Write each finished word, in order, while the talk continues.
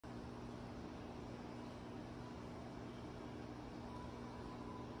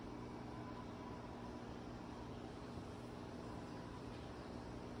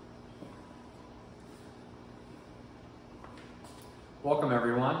Welcome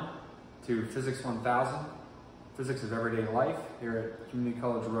everyone to Physics 1000, Physics of Everyday Life here at Community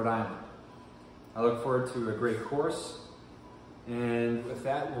College of Rhode Island. I look forward to a great course, and with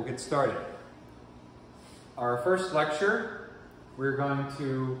that we'll get started. Our first lecture, we're going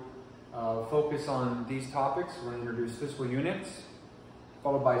to focus on these topics. We're going to introduce physical units,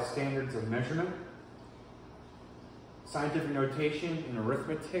 followed by standards of measurement, scientific notation and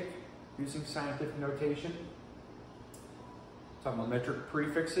arithmetic using scientific notation, talk about metric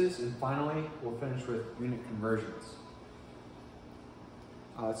prefixes, and finally we'll finish with unit conversions.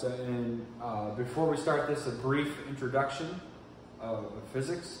 Before we start this, a brief introduction of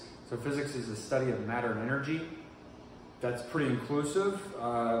physics. So physics is the study of matter and energy. That's pretty inclusive.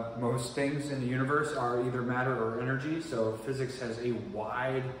 Most things in the universe are either matter or energy, so physics has a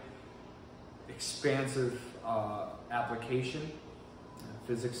wide, expansive application.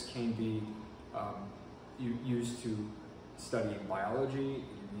 Physics can be used to study biology,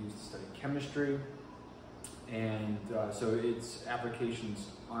 used to study chemistry, and so its applications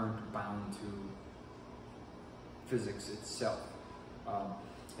aren't bound to physics itself.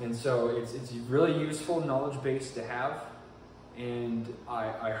 And so it's really useful knowledge base to have, and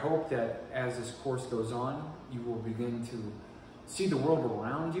I hope that as this course goes on, you will begin to see the world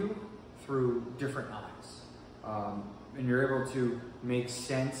around you through different eyes. And you're able to make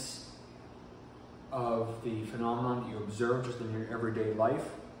sense of the phenomenon that you observe just in your everyday life,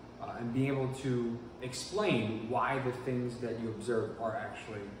 and being able to explain why the things that you observe are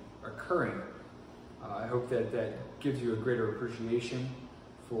actually occurring. I hope that that gives you a greater appreciation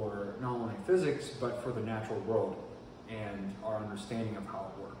for not only physics, but for the natural world and our understanding of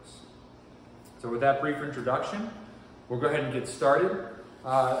how it works. So with that brief introduction, we'll go ahead and get started.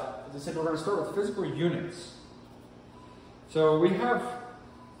 As I said, we're going to start with physical units. So we have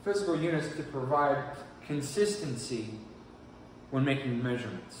physical units to provide consistency when making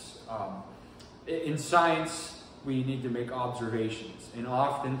measurements. In science, we need to make observations, and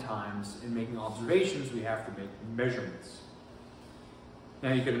oftentimes in making observations, we have to make measurements.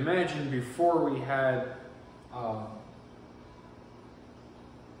 Now you can imagine before we had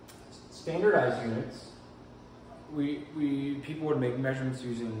standardized units, people would make measurements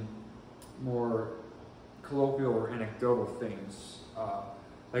using more colloquial or anecdotal things.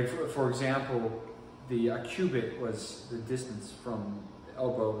 Like for example, a cubit was the distance from the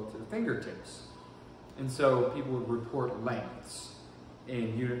elbow to the fingertips. And so people would report lengths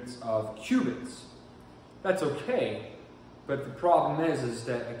in units of cubits. That's okay, but the problem is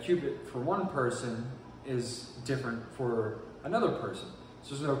that a cubit for one person is different for another person.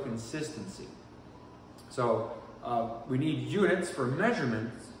 So there's no consistency. So we need units for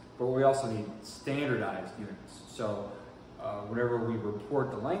measurements, but we also need standardized units. So whenever we report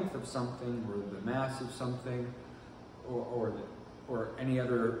the length of something, or the mass of something, or any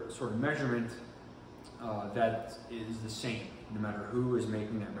other sort of measurement, that is the same, no matter who is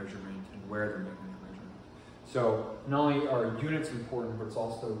making that measurement and where they're making that measurement. So not only are units important, but it's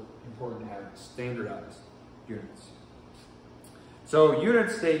also important to have standardized units. So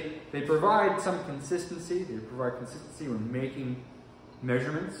units, they provide some consistency. They provide consistency when making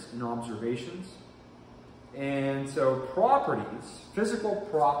measurements and observations. And so properties, physical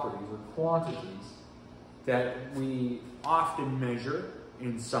properties or quantities that we often measure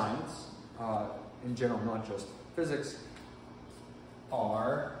in science, in general, not just physics,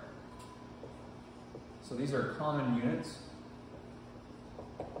 are, so these are common units,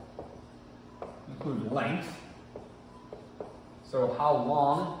 include length, so how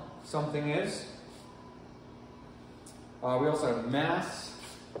long something is. We also have mass.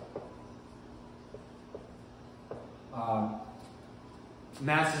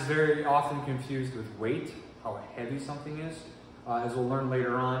 Mass is very often confused with weight, how heavy something is. As we'll learn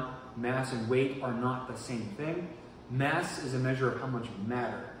later on, mass and weight are not the same thing. Mass is a measure of how much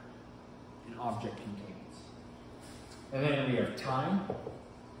matter an object contains. And then we have time.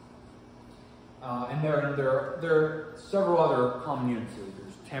 And there are several other common units.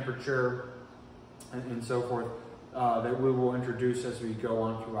 There's temperature and so forth that we will introduce as we go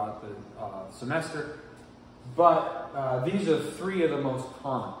on throughout the semester. But these are three of the most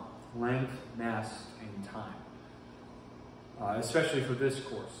common: length, mass, and time, especially for this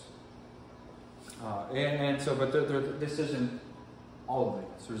course. But this isn't all of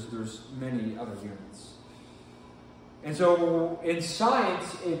it. There's many other units. And so in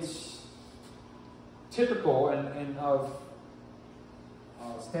science, it's typical and of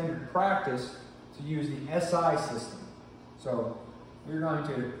standard practice to use the SI system. So we're going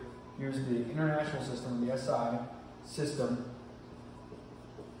to use the international system, the SI system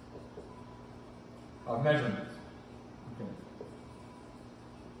of measurement. Okay.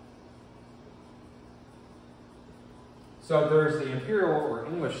 So there's the imperial or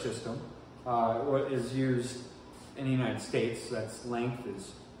English system, what is used in the United States. That's length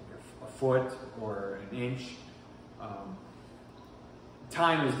is a foot or an inch.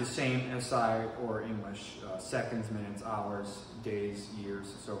 Time is the same, SI or English, seconds, minutes, hours, days, years,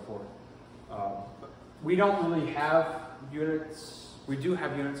 and so forth. We don't really have units. We do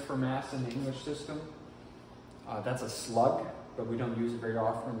have units for mass in the English system. That's a slug, but we don't use it very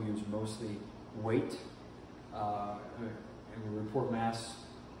often. We use mostly weight. And we report mass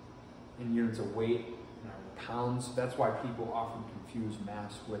in units of weight, pounds. That's why people often confuse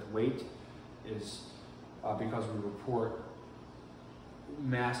mass with weight, is because we report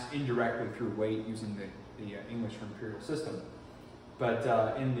mass indirectly through weight using the English or imperial system. But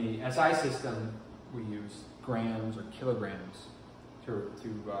in the SI system, we use grams or kilograms to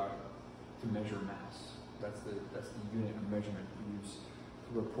measure mass. That's the unit of measurement we use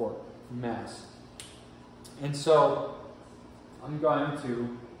to report mass. And so I'm going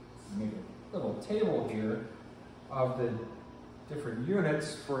to make a little table here of the different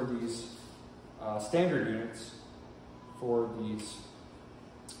units for these standard units for these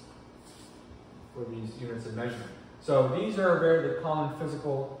units of measurement. So these are very common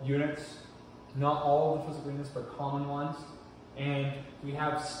physical units, not all of the physical units, but common ones. And we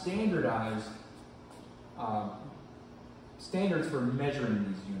have standardized standards for measuring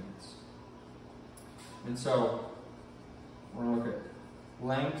these units. And so we're going to look at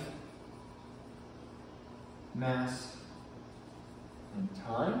length, mass, and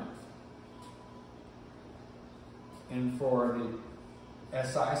time. And for the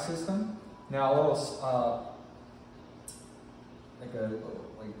SI system, now a little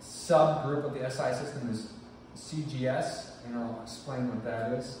like subgroup of the SI system is CGS, and I'll explain what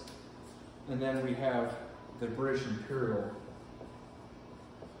that is. And then we have the British Imperial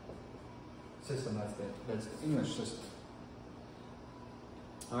system. That's the English system.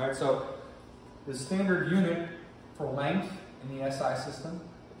 All right, so the standard unit for length in the SI system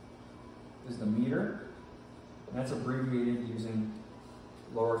is the meter, and that's abbreviated using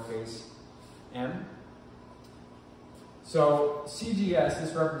lowercase m. So CGS,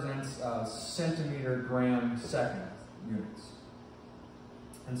 this represents centimeter, gram, second units.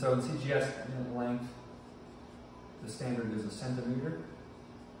 And so in CGS, unit length, the standard is a centimeter.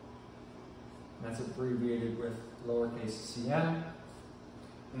 And that's abbreviated with lowercase cm.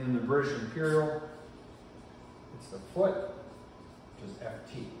 And in the British Imperial, it's the foot, which is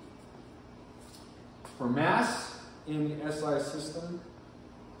ft. For mass in the SI system,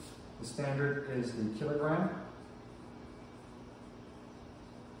 the standard is the kilogram,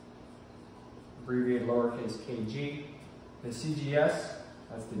 abbreviated lowercase kg. The CGS,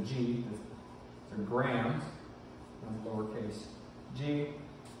 that's the G, the grams, lowercase g.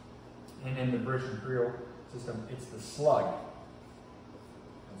 And in the British Imperial system, it's the slug.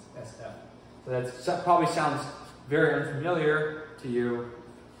 That's SF. So that probably sounds very unfamiliar to you.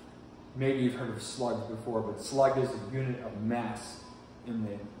 Maybe you've heard of slugs before, but slug is a unit of mass in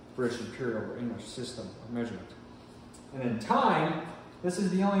the British Imperial or English system of measurement. And then time, this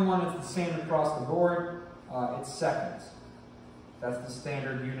is the only one that's the same across the board. It's seconds. That's the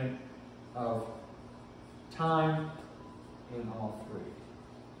standard unit of time in all three.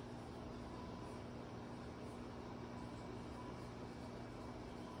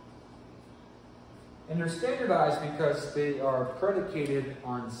 And they're standardized because they are predicated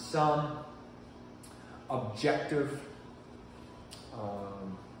on some objective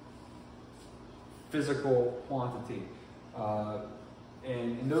physical quantity.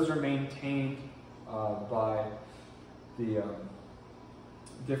 And those are maintained by the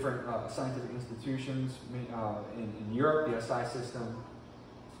different scientific institutions in Europe, the SI system.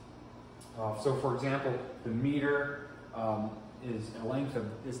 So for example, the meter is a length of,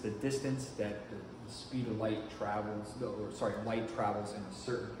 is the distance that the speed of light travels, light travels in a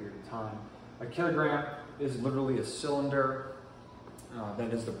certain period of time. A kilogram is literally a cylinder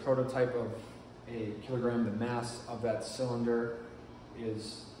that is the prototype of a kilogram. The mass of that cylinder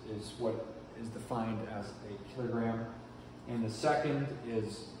is what is defined as a kilogram. And the second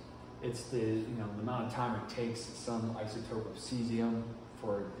is, it's the amount of time it takes some isotope of cesium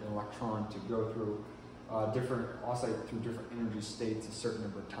for an electron to go through oscillate through different energy states a certain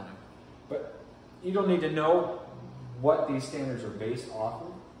number of time. But you don't need to know what these standards are based off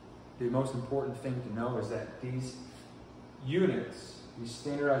of. The most important thing to know is that these units, these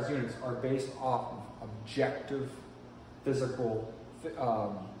standardized units, are based off of objective physical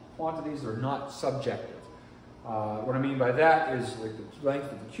quantities. They're not subjective. What I mean by that is, like, the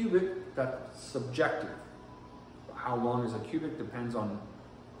length of the cubit, that's subjective. How long is a cubit depends on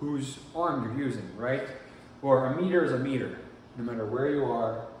whose arm you're using, right? Or a meter is a meter, no matter where you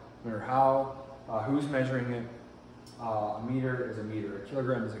are, no matter how, who's measuring it. A meter is a meter, a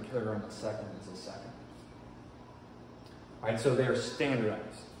kilogram is a kilogram, a second is a second. Right, so they are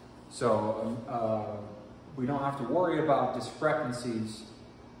standardized. So we don't have to worry about discrepancies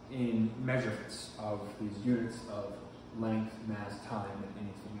in measurements of these units of length, mass, time, and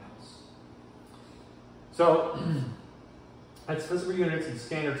anything else. So that's physical units and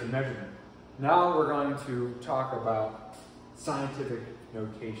standards of measurement. Now we're going to talk about scientific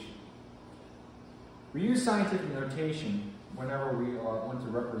notation. We use scientific notation whenever we want to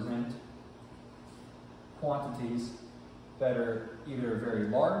represent quantities that are either very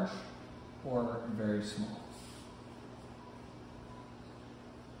large or very small.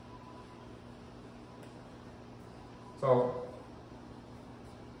 So,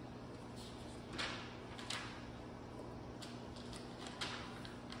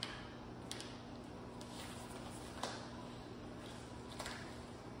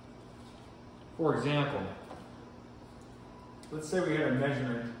 for example, let's say we had a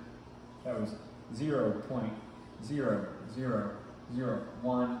measurement that was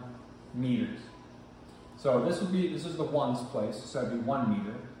 0.0001 meters. So this is the ones place, so that'd be 1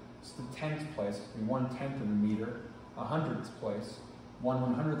 meter. It's the tenths place, it'd be 1/10 of a meter. A hundredths place,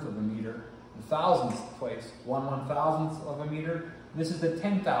 1/100th of a meter. The thousandths place, 1/1000th of a meter. This is the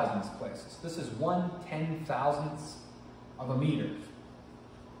 10,000ths place. So this is 1/10,000th of a meter.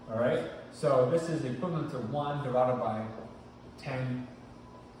 All right. So this is equivalent to 1 divided by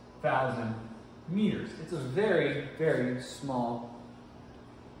 10,000 meters. It's a very, very small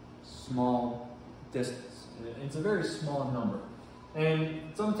distance. It's a very small number.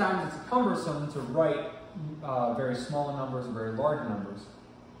 And sometimes it's cumbersome to write very small numbers and very large numbers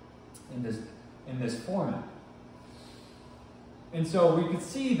in this format. And so we can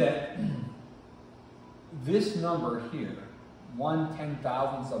see that this number here,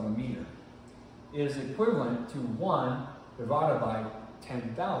 1/10,000th of a meter, is equivalent to 1 divided by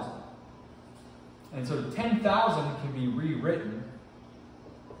 10,000. And so 10,000 can be rewritten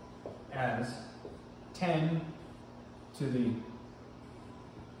as 10 to the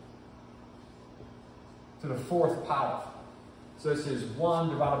 4th power. So this is 1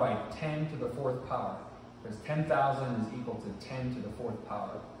 divided by 10 to the 4th power, because 10,000 is equal to 10 to the 4th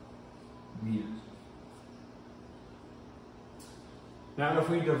power meters. Now if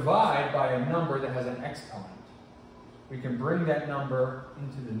we divide by a number that has an exponent, we can bring that number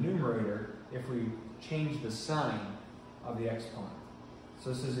into the numerator if we change the sign of the exponent. So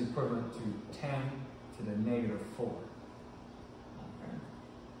this is equivalent to 10 to the -4. Okay.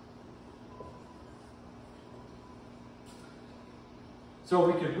 So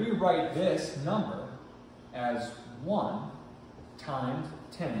we could rewrite this number as 1 times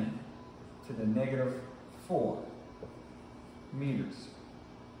 10 to the -4 meters.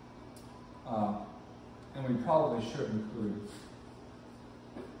 And we probably should include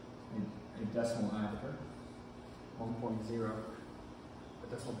a decimal after, 1.0, a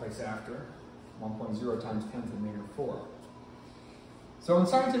decimal place after, 1.0 times 10 to the -4. So in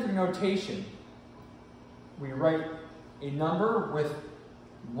scientific notation, we write a number with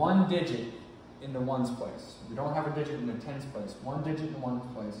 1 digit in the ones place. We don't have a digit in the tens place, 1 digit in the ones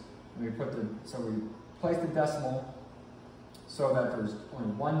place. And we place the decimal so that there's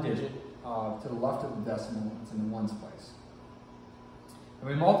only 1 digit to the left of the decimal, it's in the ones place. And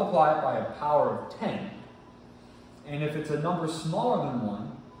we multiply it by a power of 10. And if it's a number smaller than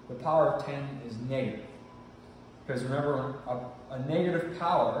 1, the power of 10 is negative. Because remember, a negative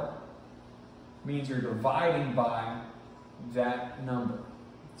power means you're dividing by that number.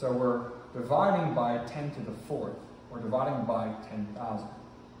 So we're dividing by 10 to the 4th. We're dividing by 10,000.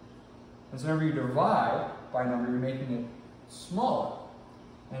 And so whenever you divide by a number, you're making it smaller.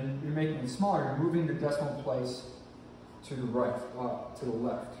 And you're making it smaller, you're moving the decimal place to the right, to the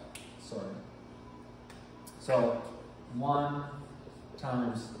left, sorry. So 1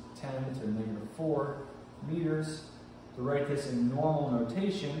 times 10 to the -4 meters. To write this in normal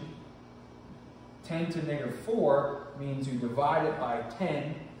notation, 10 to the -4 means you divide it by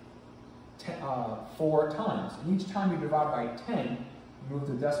 10 4 times. And each time you divide by 10, you move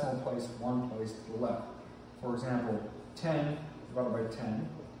the decimal place 1 place to the left. For example, 10 divided by 10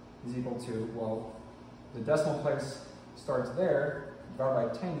 is equal to, well, the decimal place starts there, divided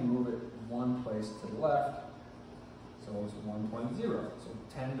by 10, you move it 1 place to the left, so it's 1.0. So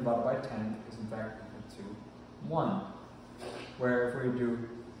 10 divided by 10 is in fact equal to 1. Where if we do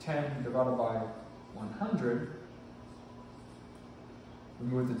 10 divided by 100, we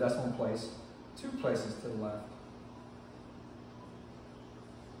move the decimal place 2 places to the left.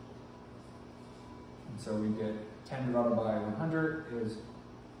 And So we get 10 divided by 100 is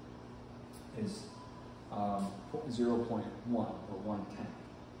 0.1 or 1/10.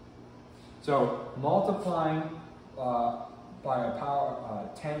 So multiplying by a power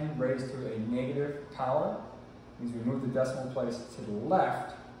 10 raised to a negative power means we move the decimal place to the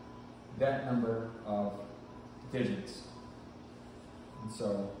left that number of digits. And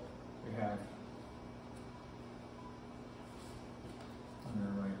so we have on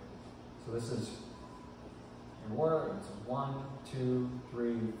the right. So this is your word. It's 1, 2,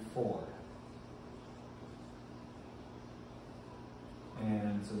 3, 4.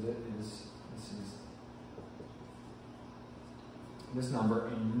 And so this number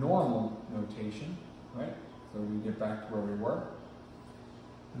in normal notation, right? So we get back to where we were.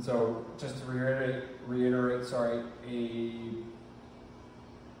 And so just to reiterate,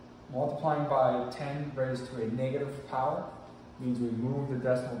 multiplying by 10 raised to a negative power means we move the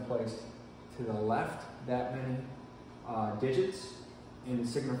decimal place to the left that many digits, and it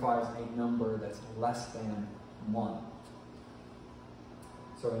signifies a number that's less than 1.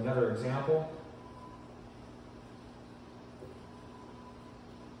 So another example,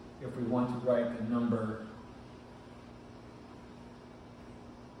 if we want to write the number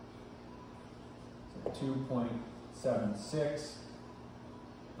 2.76,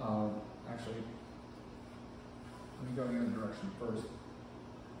 actually, let me go in the other direction first.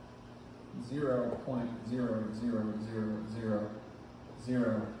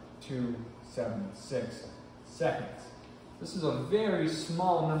 0.00000276 seconds. This is a very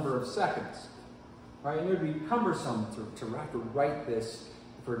small number of seconds, right? It would be cumbersome to have to write this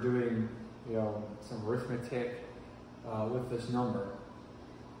if we're doing, some arithmetic with this number.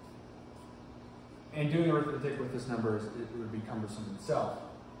 And doing arithmetic with this number, it would be cumbersome itself,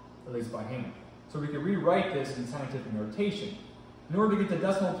 at least by hand. So we can rewrite this in scientific notation. In order to get the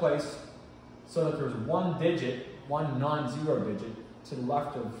decimal place so that there's one digit, one non-zero digit, to the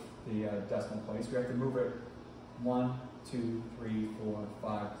left of the decimal place, we have to move it 1, 2, 3, 4,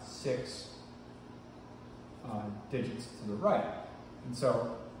 5, 6 digits to the right. And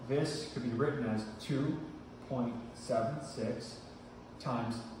so this could be written as 2.76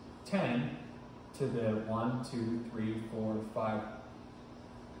 times 10 to the 1, 2, 3, 4, 5,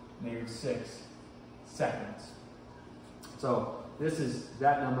 -6 seconds. So this is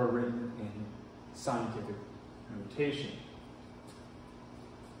that number written in scientific notation.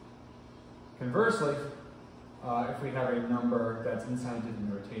 Conversely, if we have a number that's in scientific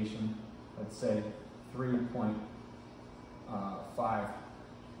notation, let's say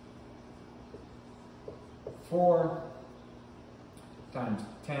 3.54 times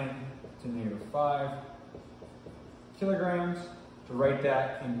 10 to -5 kilograms. To write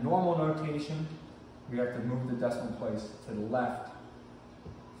that in normal notation, we have to move the decimal place to the left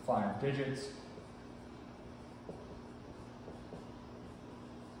 5 digits.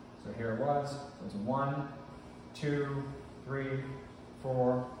 So here it was. So it's 1, 2, 3,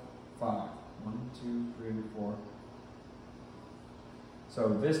 4, 5. 1, 2, 3, 4. So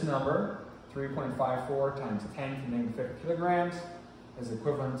this number, 3.54 times 10 to the -50 kilograms, is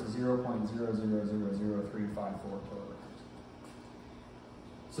equivalent to 0.00000354 kilograms.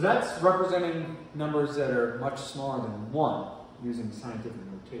 So that's representing numbers that are much smaller than 1 using scientific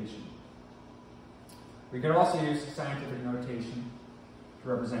notation. We could also use scientific notation to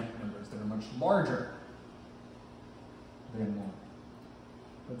represent numbers that are much larger than 1.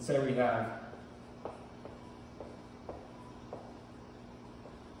 Let's say we have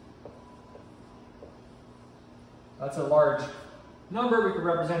that's a large number. We could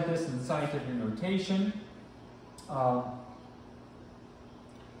represent this in scientific notation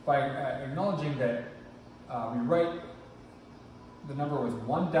by acknowledging that we write the number with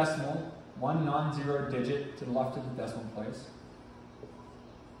one decimal, one non-zero digit to the left of the decimal place,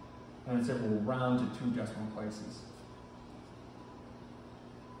 and instead we'll round to 2 decimal places.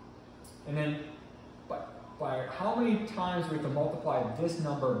 And then by how many times we have to multiply this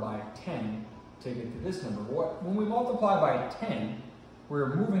number by 10 to get to this number? When we multiply by 10,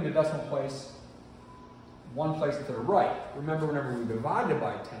 we're moving the decimal place one place to the right. Remember, whenever we divided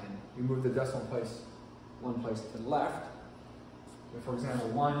by 10, we move the decimal place one place to the left. If, for example,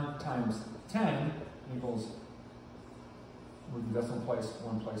 1 times 10 equals, move the decimal place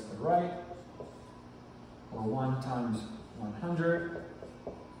one place to the right, or 1 times 100,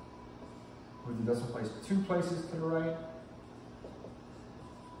 move the decimal place 2 places to the right.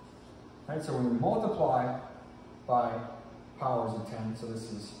 Right, so when we multiply by powers of 10, so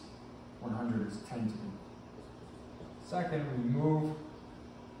this is 100 is 10 to the second, we move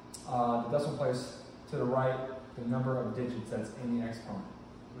the decimal place to the right, the number of digits that's in the exponent.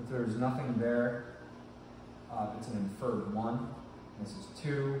 If there's nothing there, it's an inferred 1. This is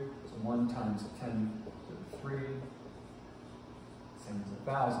 2, so 1 times 10 to the 3, same as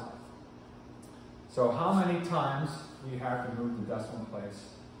 1,000. So how many times do you have to move the decimal place?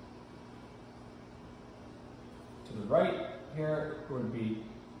 To the right here, it would be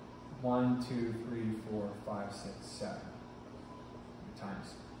 1, 2, 3, 4, 5, 6, 7 times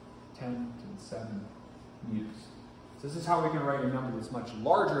 10 to the 7 meters. So this is how we can write a number that's much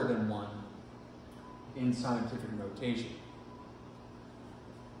larger than 1 in scientific notation.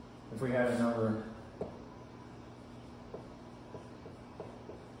 If we had a number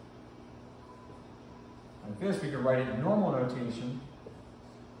like this, we could write it in normal notation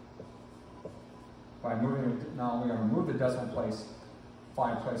by moving it. Now we're going to move the decimal place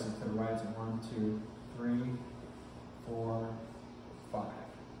 5 places to the right. So 1, 2, 3, 4, 5. All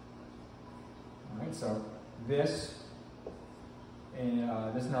right, so this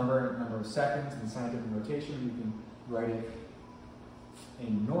number of seconds in scientific notation, you can write it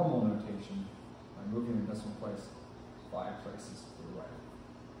in normal notation by moving the decimal place 5 places to the right.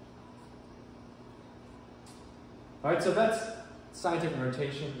 All right, so that's scientific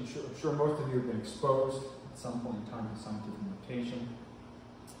notation. I'm sure most of you have been exposed at some point in time to scientific notation.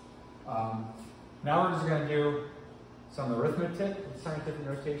 Now we're just going to do some arithmetic with scientific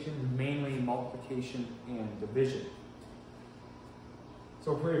notation, mainly multiplication and division.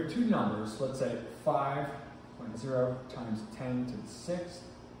 So if we have two numbers, let's say 5.0 times 10 to the 6th,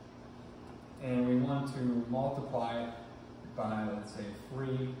 and we want to multiply it by, let's say,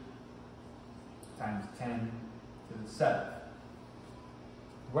 3 times 10 to the 7th.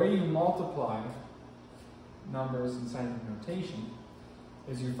 The way you multiply numbers in scientific notation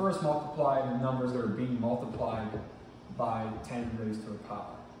is you first multiply the numbers that are being multiplied by 10 raised to a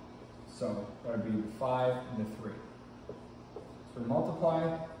power. So that would be the 5 and the 3. So we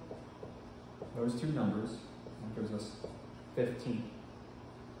multiply those two numbers, and it gives us 15.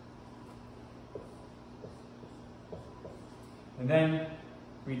 And then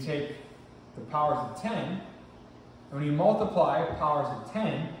we take the powers of 10, and when you multiply powers of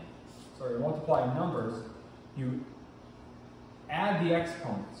 10, sorry, multiply numbers, you add the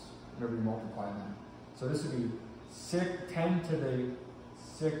exponents whenever you multiply them. So this would be 10 to the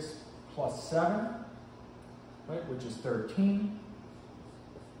 6 plus 7, right, which is 13.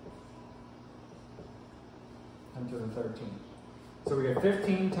 10 to the 13. So we get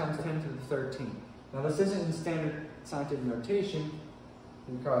 15 times 10 to the 13. Now this isn't in standard scientific notation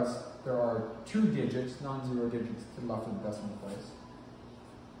because there are two digits, non-zero digits, to the left of the decimal place.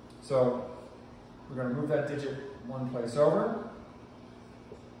 So we're going to move that digit one place over.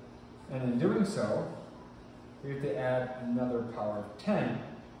 And in doing so, we have to add another power of 10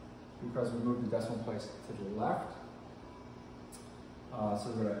 because we moved the decimal place to the left. So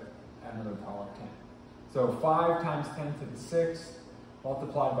we're going to add another power of 10. So 5 times 10 to the 6th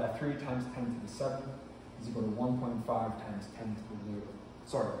multiplied by 3 times 10 to the 7th is equal to 1.5 times 10 to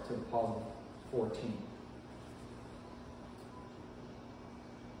the positive 14.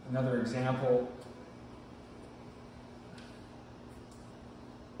 Another example,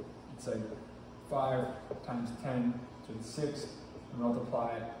 let's say 5 times 10 to the 6th,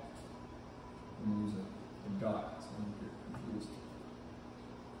 multiply it, and use a dot, so I'm confused,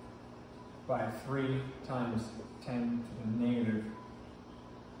 by 3 times 10 to the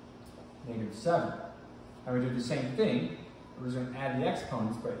negative 7. And we do the same thing. We're just going to add the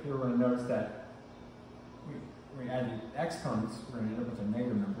exponents, but here we're going to notice that we add the exponents, we're going to end up with a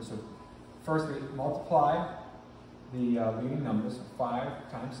negative number. So first we multiply the leading numbers, so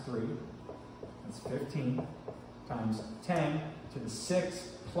 5 times 3, that's 15, times 10 to the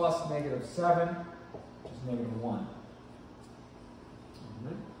 6 plus negative 7, which is negative 1.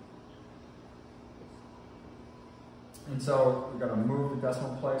 And so we've got to move the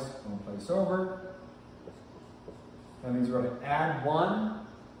decimal place one place over. That means we're going to add 1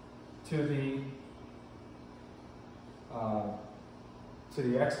 to the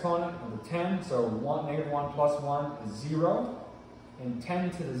exponent of the 10. So negative 1 plus 1 is 0. And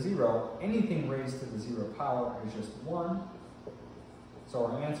 10 to the 0, anything raised to the 0 power is just 1. So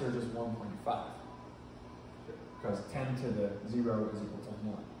our answer is just 1.5. Because 10 to the 0 is equal to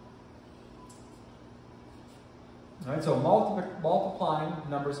 1. All right, so multiplying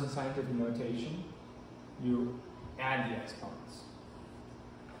numbers in scientific notation, you add the exponents.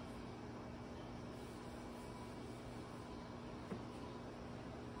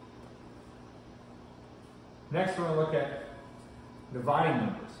 Next, we're going to look at dividing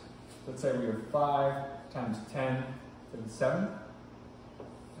numbers. Let's say we have 5 times 10 to the 7th.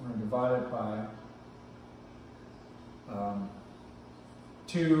 We're going to divide it by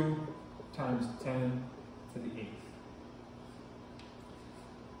 2 times 10 to the 8th.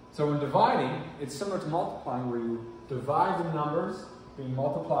 So when dividing, it's similar to multiplying, where you divide the numbers being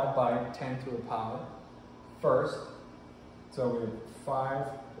multiplied by 10 to the power first. So we have 5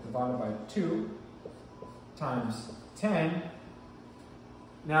 divided by 2 times 10.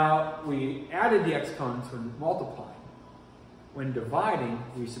 Now we added the exponents when multiplying. When dividing,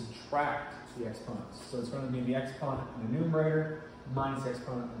 we subtract the exponents. So it's going to be the exponent in the numerator minus the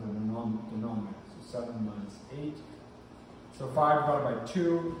exponent in the denominator. So 7 minus 8. So 5 divided by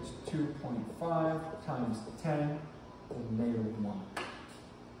 2 is 2.5 times 10 to the negative 1.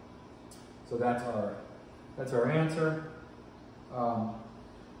 So that's our answer. I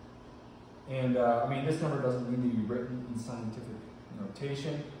mean, this number doesn't need to be written in scientific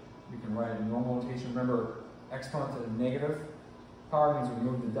notation. You can write it in normal notation. Remember, exponent to the negative power means we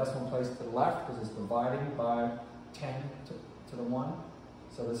move the decimal place to the left because it's dividing by 10 to the 1.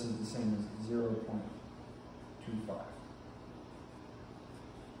 So this is the same as 0.25.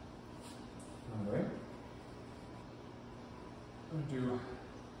 All right. We'll do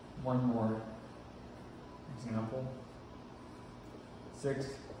one more example. 6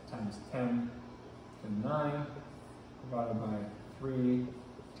 times 10 to 9 divided by 3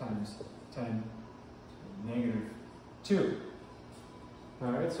 times 10 to negative 2.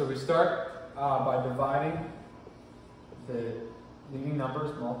 All right, so we start by dividing the leading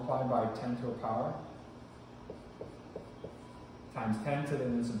numbers multiplied by 10 to a power times 10 to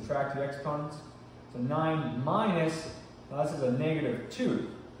then subtract the exponents. So 9 minus, now this is a negative 2.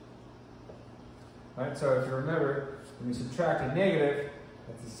 All right, so if you remember, when we subtract a negative,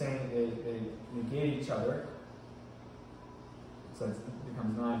 it's the same, they negate each other. So it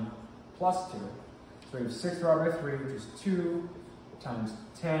becomes 9 plus 2. So we have 6 divided by 3, which is 2 times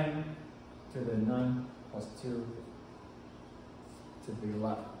 10 to the 9 plus 2 to the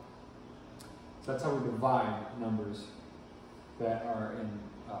 11. So that's how we divide numbers that are in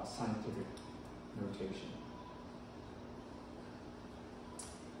scientific notation.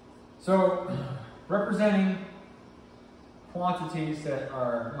 So representing quantities that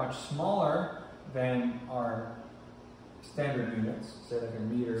are much smaller than our standard units, say like a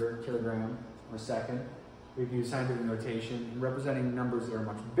meter, kilogram, or second, we can use scientific notation. And representing numbers that are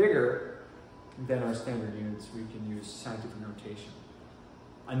much bigger than our standard units, we can use scientific notation.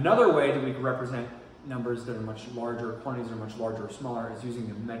 Another way that we can represent numbers that are much larger, quantities that are much larger or smaller, is using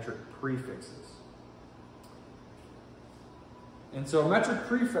the metric prefixes. And so metric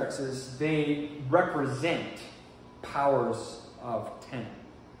prefixes, they represent powers of 10.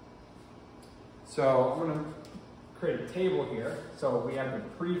 So I'm going to create a table here. So we have the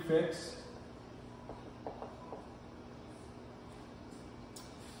prefix,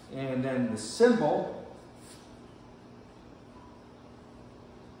 and then the symbol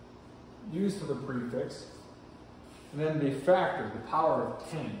used for the prefix, and then the factor, the power of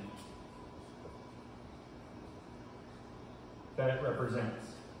 10 that it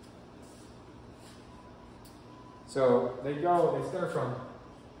represents. So they start from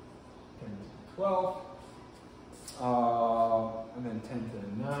 10 to 12, and then 10 to the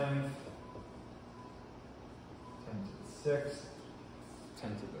 9th, 10 to the 6th,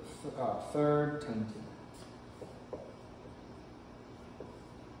 10 to the 3rd, 10 to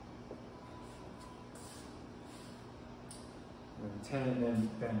 10, and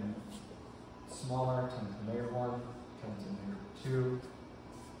then smaller, 10 to the negative 1, 10 to the negative 2,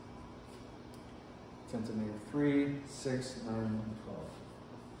 10 to the negative 3, 6, 9, and 12.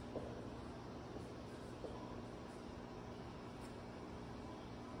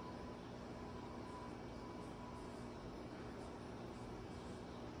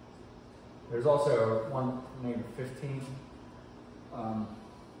 There's also one negative 15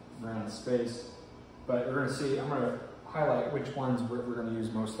 around the space, but we're going to see, I'm going to highlight which ones we're going to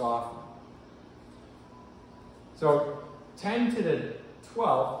use most often. So 10 to the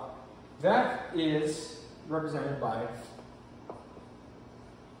 12th, that is represented by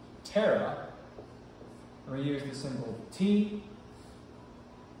tera. And we use the symbol T.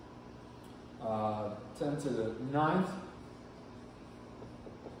 10 to the 9th,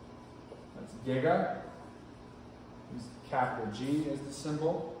 that's giga. Use capital G as the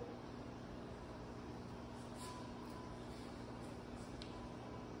symbol.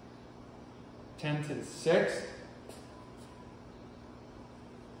 10 to the 6th,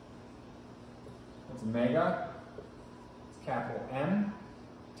 that's mega, it's capital M.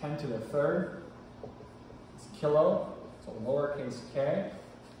 10 to the 3rd, it's kilo, it's a lowercase k.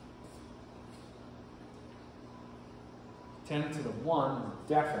 10 to the 1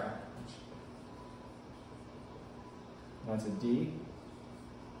 is deca, that's a D.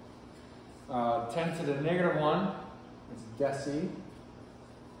 10 to the negative 1 is deci.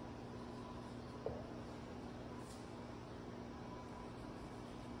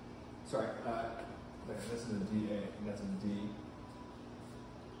 Sorry, this is a dA, and that's a D.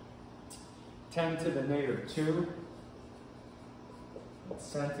 10 to the negative 2,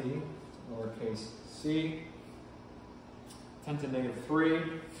 centi, lowercase c. 10 to the negative 3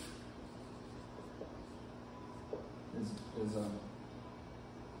 is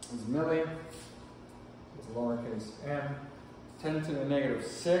milli, it's lowercase m. 10 to the negative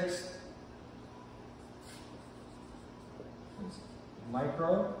 6 is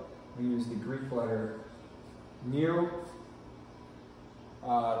micro. We use the Greek letter mu.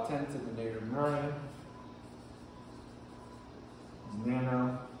 10 to the negative 9 is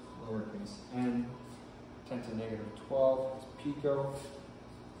nano, lowercase n. 10 to the negative 12 is pico,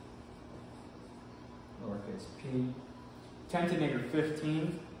 lowercase p. 10 to the negative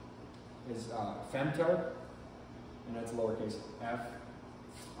 15 is femto, and that's lowercase f.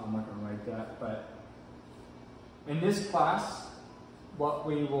 I'm not going to write that, but in this class, what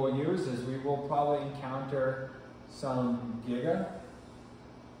we will use is we will probably encounter some giga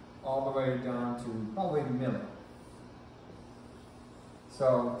all the way down to probably milli.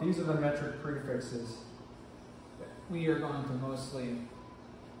 So these are the metric prefixes that we are going to mostly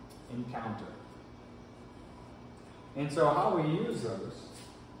encounter. And so how we use those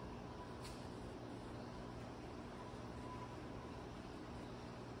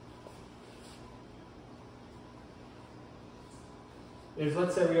is,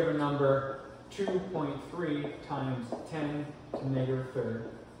 let's say we have a number 2.3 times 10 to the negative third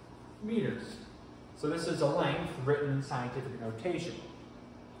meters. So this is a length written in scientific notation.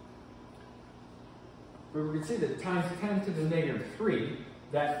 But we can see that times 10 to the negative 3,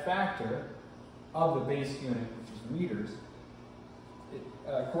 that factor of the base unit, which is meters, it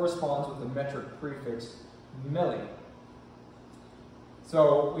corresponds with the metric prefix milli.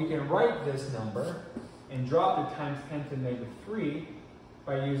 So we can write this number and drop it times 10 to the negative 3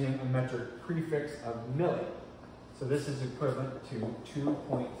 by using a metric prefix of milli. So this is equivalent to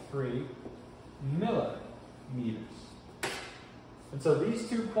 2.3 millimeters. And so these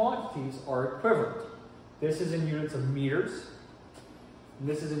two quantities are equivalent. This is in units of meters, and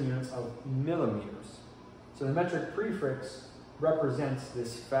this is in units of millimeters. So the metric prefix represents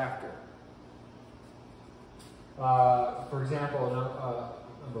this factor. For example, a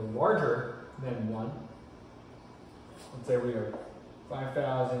number larger than 1, let's say we are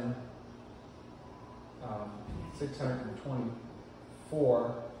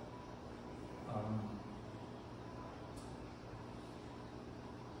 5,624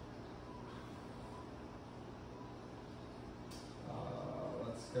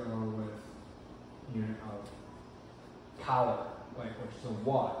 let's go with unit of power, which is a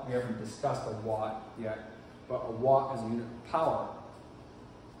watt. We haven't discussed a watt yet, but a watt is a unit of power.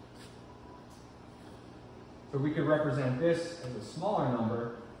 So we could represent this as a smaller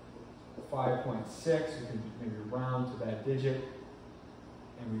number, 5.6. We can maybe round to that digit,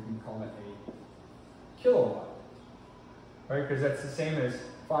 and we can call it a kilowatt, right? Because that's the same as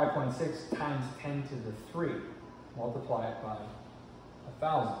 5.6 times 10 to the 3. Multiply it by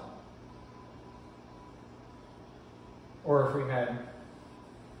 1,000. Or if we had,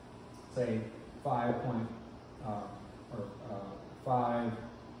 say,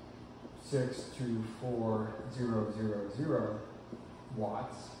 5.624,000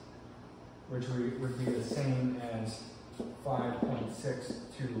 watts, which would be the same as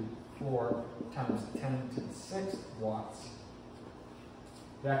 5.624 times 10 to the 6th watts.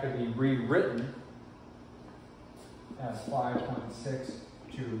 That could be rewritten as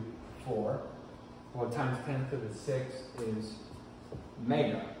 5.624. Well, times 10 to the 6th is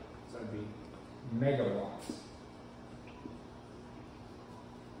mega, so that'd be megawatts.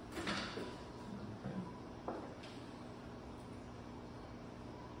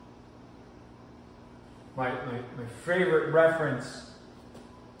 My favorite reference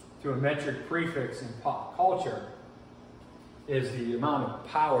to a metric prefix in pop culture is the amount of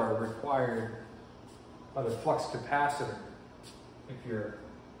power required by the flux capacitor. If you're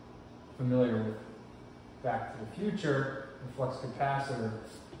familiar with Back to the Future, the flux capacitor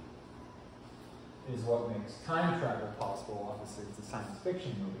is what makes time travel possible. Obviously, it's a science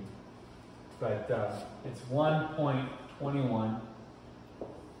fiction movie. But it's 1.21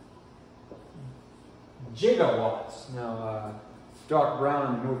 gigawatts. Now, Doc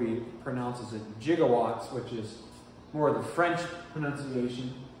Brown in the movie pronounces it gigawatts, which is more the French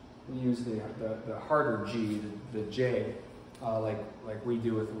pronunciation. We use the harder G, the J, like we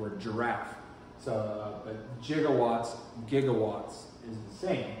do with the word giraffe. So, but gigawatts, gigawatts is the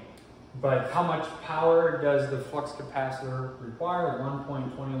same. But how much power does the flux capacitor require?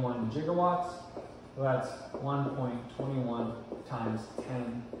 1.21 gigawatts. So that's 1.21 times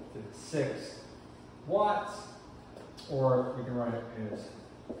 10 to the 6 watts. Or we can write it as,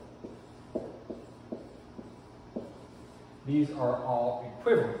 these are all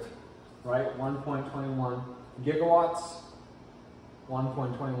equivalent, right? 1.21 gigawatts,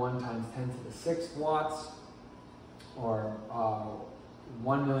 1.21 times 10 to the 6th watts, or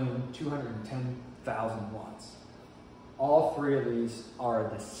 1,210,000 watts. All three of these are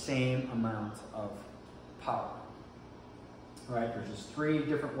the same amount of power, right? There's just three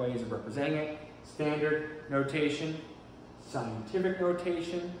different ways of representing it: standard notation, scientific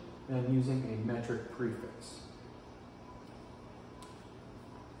notation, and then using a metric prefix.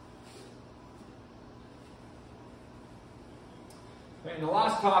 And the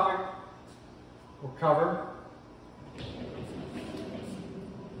last topic we'll cover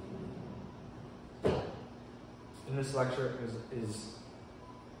in this lecture is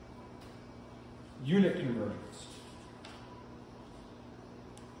unit conversions.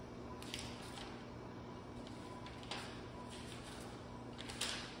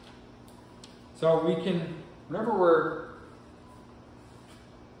 So we can, whenever we're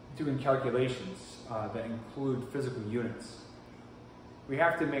doing calculations that include physical units, we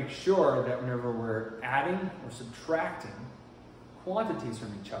have to make sure that whenever we're adding or subtracting quantities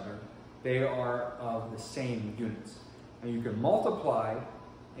from each other, they are of the same units. And you can multiply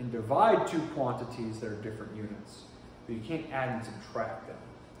and divide two quantities that are different units, but you can't add and subtract them.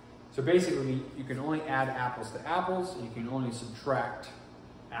 So basically, you can only add apples to apples, and you can only subtract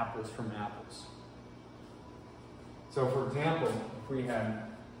apples from apples. So for example, if we had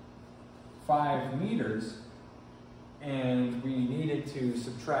 5 meters, and we needed to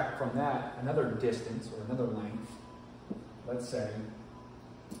subtract from that another distance or another length, let's say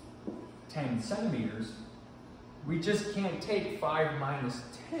 10 centimeters, we just can't take 5 minus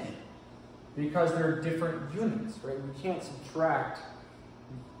 10 because they're different units, right? We can't subtract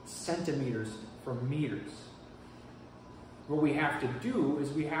centimeters from meters. What we have to do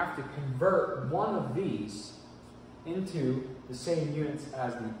is we have to convert one of these into the same units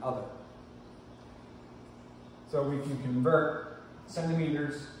as the other. So we can convert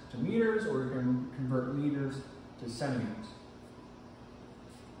centimeters to meters, or we can convert meters to centimeters.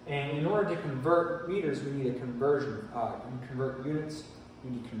 And in order to convert meters, we need a conversion. Convert units,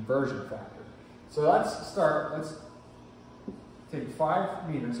 we need a conversion factor. So let's take 5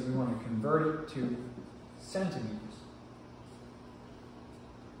 meters and we want to convert it to centimeters.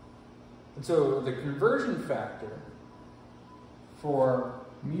 And so the conversion factor for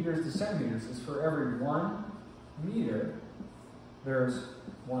meters to centimeters is for every 1 meter, there's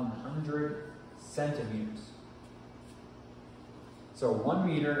 100 centimeters. So 1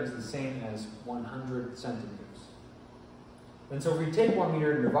 meter is the same as 100 centimeters. And so if we take 1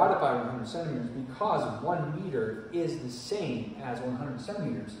 meter and divide it by 100 centimeters, because 1 meter is the same as 100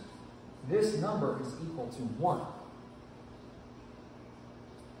 centimeters, this number is equal to 1.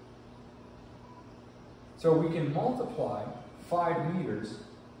 So we can multiply 5 meters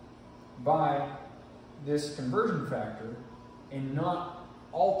by this conversion factor and not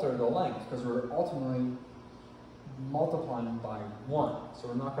alter the length, because we're ultimately multiplying by 1. So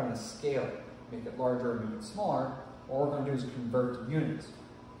we're not going to scale it, make it larger or make it smaller. All we're going to do is convert to units.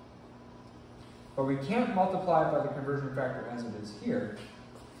 But we can't multiply by the conversion factor as it is here,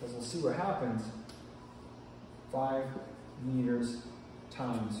 because we'll see what happens. 5 meters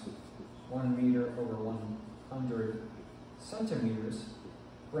times 1 meter over 100 centimeters.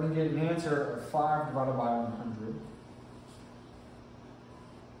 We're going to get an answer of 5 divided by 100,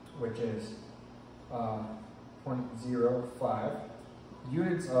 which is 0.05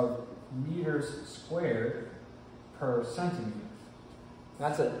 units of meters squared per centimeter.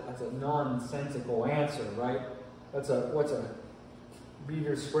 That's a nonsensical answer, right? What's a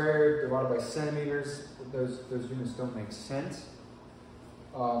meter squared divided by centimeters? Those units don't make sense.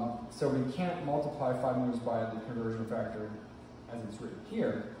 So we can't multiply 5 meters by the conversion factor as it's written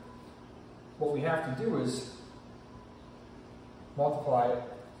here. What we have to do is multiply it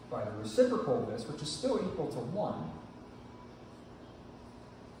by the reciprocal of this, which is still equal to 1.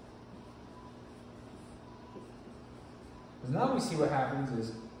 Because now we see what happens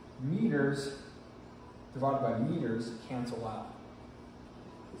is meters divided by meters cancel out.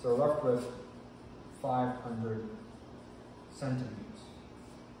 So we're left with 500 centimeters.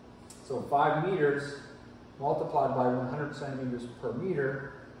 So 5 meters multiplied by 100 centimeters per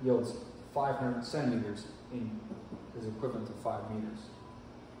meter yields 500 centimeters is equivalent to 5 meters.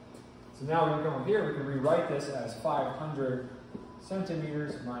 So now when we come up here, we can rewrite this as 500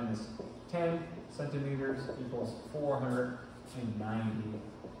 centimeters minus 10 centimeters equals 490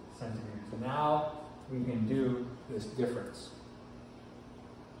 centimeters. Now we can do this difference.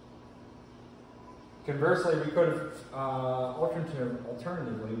 Conversely, we could have,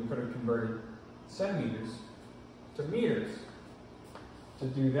 alternatively, we could have converted centimeters to meters. To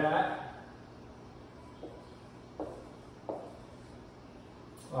do that,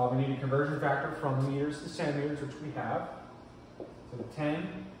 we need a conversion factor from meters to centimeters, which we have. So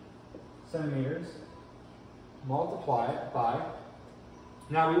 10 centimeters, multiply it by,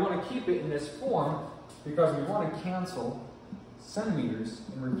 now we want to keep it in this form because we want to cancel centimeters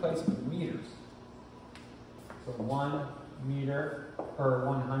and replace it with meters. So 1 meter per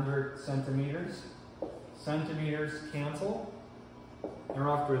 100 centimeters. Centimeters cancel. And we're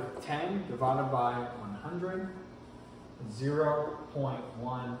left with 10 divided by 100,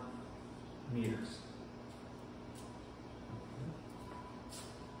 0.1 meters.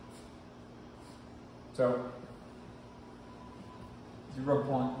 So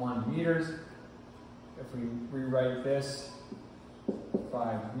 0.1 meters. If we rewrite this,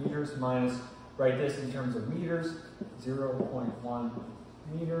 5 meters minus, write this in terms of meters, 0.1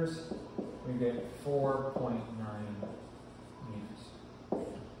 meters, we get 4.9 meters.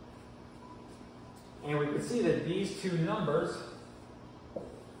 And we can see that these two numbers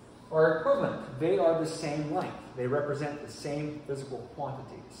are equivalent. They are the same length. They represent the same physical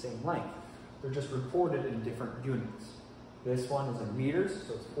quantity, the same length. They're just reported in different units. This one is in meters,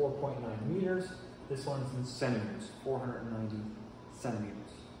 so it's 4.9 meters. This one's in centimeters, 490 centimeters.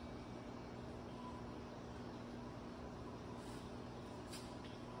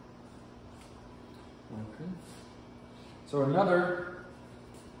 Okay. So another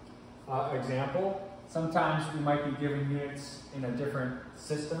example, sometimes we might be given units in a different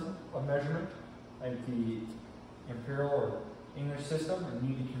system of measurement, like the imperial or English system, and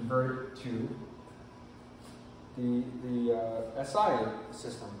need to convert it to the SI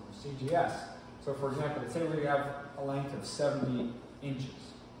system, CGS. So for example, let's say we have a length of 70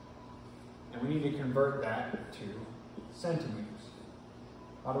 inches, and we need to convert that to centimeters.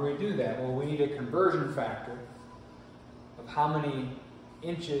 How do we do that? Well, we need a conversion factor of how many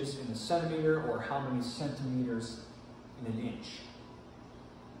inches in a centimeter or how many centimeters in an inch.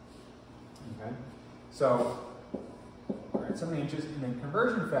 Okay? So, all right, 70 inches, and then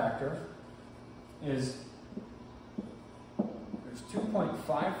conversion factor is there's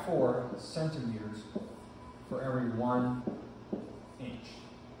 2.54 centimeters for every 1 inch.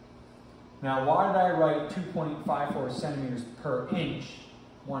 Now, why did I write 2.54 centimeters per inch,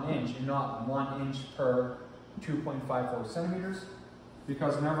 1 inch, and not 1 inch per 2.54 centimeters?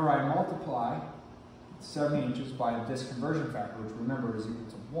 Because whenever I multiply 70 inches by this conversion factor, which remember is equal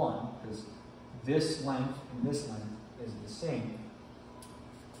to 1, because this length and this length is the same,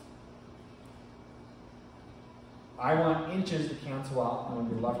 I want inches to cancel out and I'm going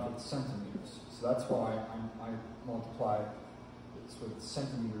to be left with centimeters. So that's why I multiply this with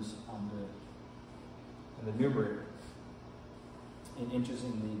centimeters on the numerator and inches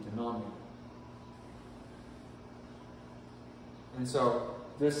in the denominator. And so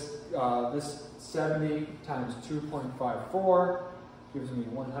this 70 times 2.54 gives me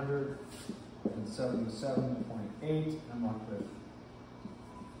 177.8. I'm left with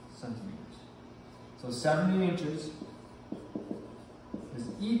centimeters. So 70 inches is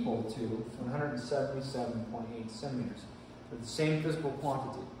equal to 177.8 centimeters. They're the same physical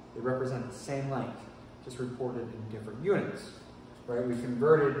quantity. They represent the same length, just reported in different units. Right? We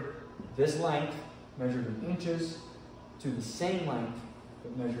converted this length, measured in inches, to the same length,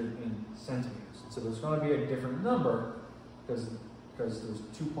 but measured in centimeters. So there's going to be a different number because there's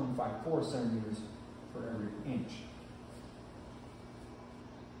 2.54 centimeters for every inch.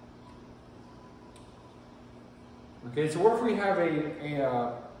 Okay, so what if we have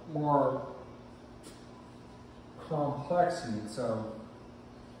a more complex unit? So,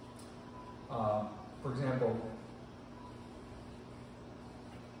 for example,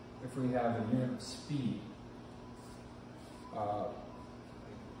 if we have a unit of speed,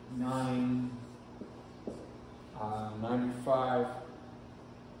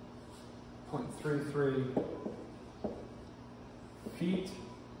 95.33 feet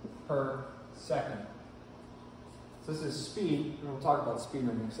per second. So this is speed, and we'll talk about speed in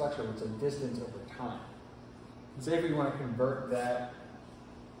the next lecture, but it's a distance over time. And say if we want to convert that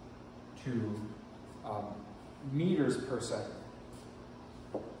to meters per second.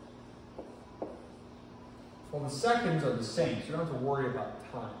 Well, the seconds are the same, so you don't have to worry about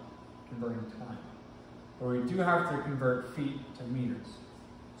time, converting time. But we do have to convert feet to meters.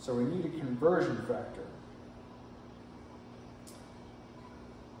 So we need a conversion factor.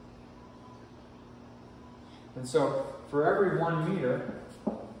 And so for every 1 meter,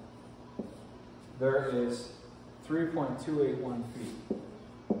 there is 3.281 feet.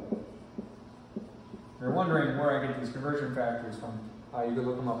 You're wondering where I get these conversion factors from. You could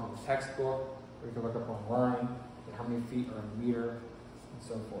look them up in the textbook, or you could look up online, how many feet are in a meter, and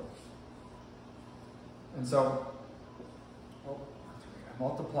so forth. And so, I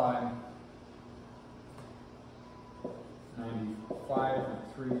multiply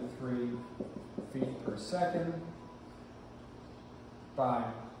 95.33 feet per second by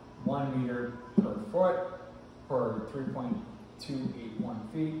 1 meter per foot for 3.281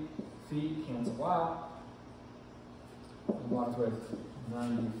 feet. Feet cancel out. I'm left with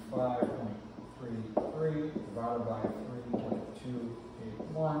 95.33 divided by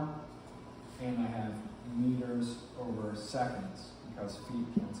 3.281, and I have meters over seconds because feet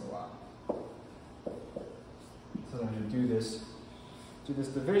cancel out. So then I do this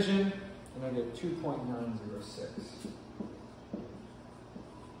division, and I get 2.906.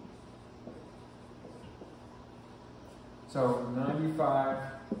 So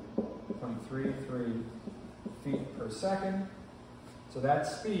 95.33 feet per second. So that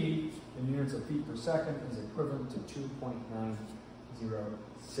speed in units of feet per second is equivalent to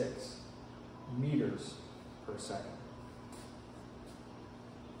 2.906 meters per second.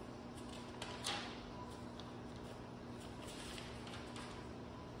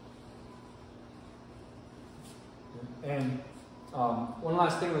 And one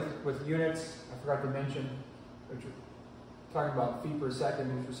last thing with units, I forgot to mention, which we're talking about feet per second,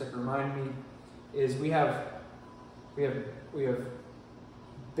 meters per second, reminded me, is we have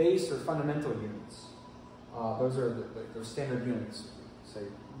base or fundamental units. Those are the standard units, say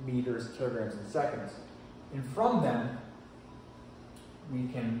meters, kilograms, and seconds. And from them, we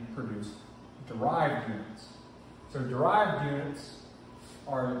can produce derived units. So derived units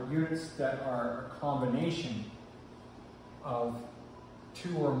are units that are a combination of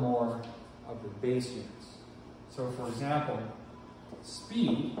 2 or more of the base units. So for example,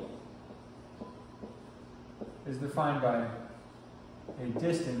 speed is defined by a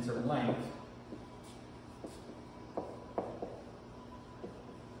distance or length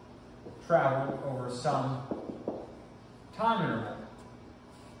traveled over some time interval.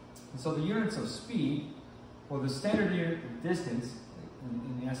 And so the units of speed, well, the standard unit of distance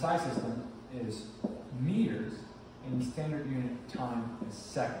in the SI system is meters, and the standard unit of time is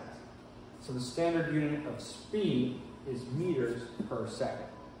seconds. So the standard unit of speed is meters per second.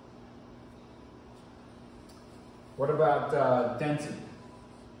 What about density?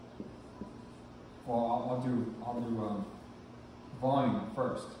 Well, I'll do volume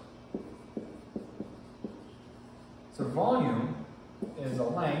first. So volume is a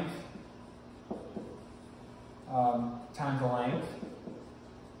length times a length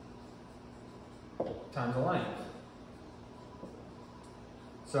times a length.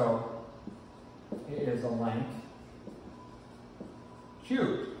 So it is a length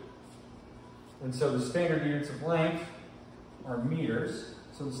cubed. And so the standard units of length are meters.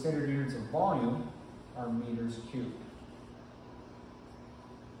 So the standard units of volume are meters cubed.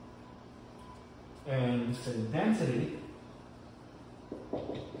 And the density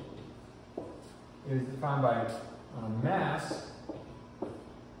is defined by mass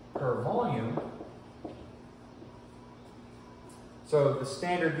per volume. So the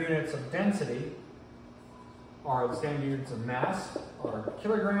standard units of density are the standard units of mass, are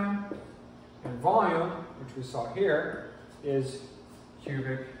kilogram, and volume, which we saw here, is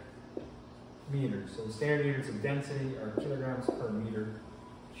cubic meters. So the standard units of density are kilograms per meter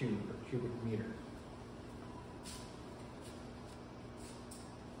cubed, or cubic meter.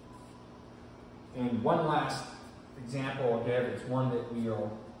 And one last example I'll give, it's one that we are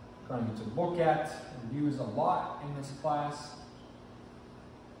going to look at and use a lot in this class.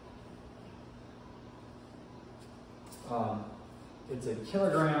 It's a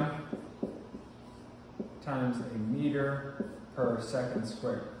kilogram times a meter per second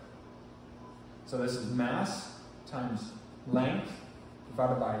squared. So this is mass times length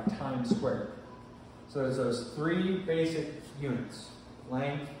divided by time squared. So there's those 3 basic units,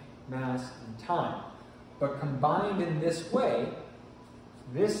 length, mass, and time. But combined in this way,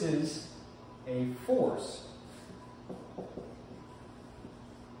 this is a force.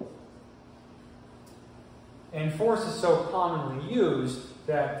 And force is so commonly used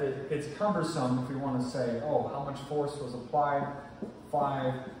that it's cumbersome if we want to say, oh, how much force was applied?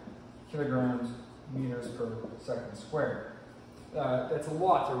 5 kilograms meters per second squared. That's a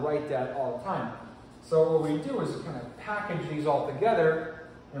lot to write that all the time. So what we do is kind of package these all together,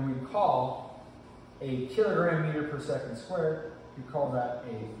 and we call a kilogram meter per second squared, we call that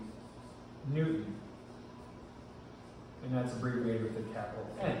a Newton and that's abbreviated with a capital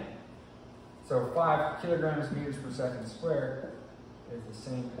N. So 5 kilograms meters per second squared is the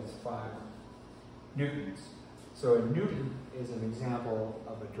same as 5 newtons. So a newton is an example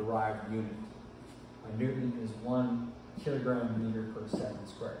of a derived unit. A newton is 1 kilogram meter per second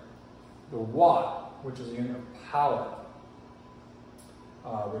squared. The watt, which is a unit of power,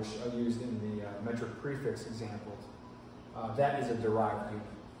 which I used in the metric prefix example, that is a derived unit,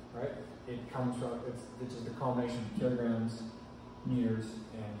 right? It comes from, it's just a combination of kilograms, meters,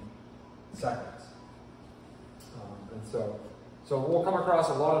 and seconds. And so we'll come across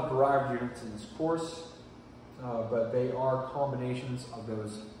a lot of derived units in this course, but they are combinations of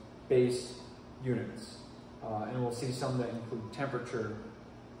those base units. And we'll see some that include temperature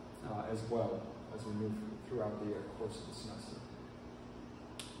as well as we move throughout the course of the semester.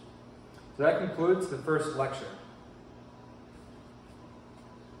 So that concludes the first lecture.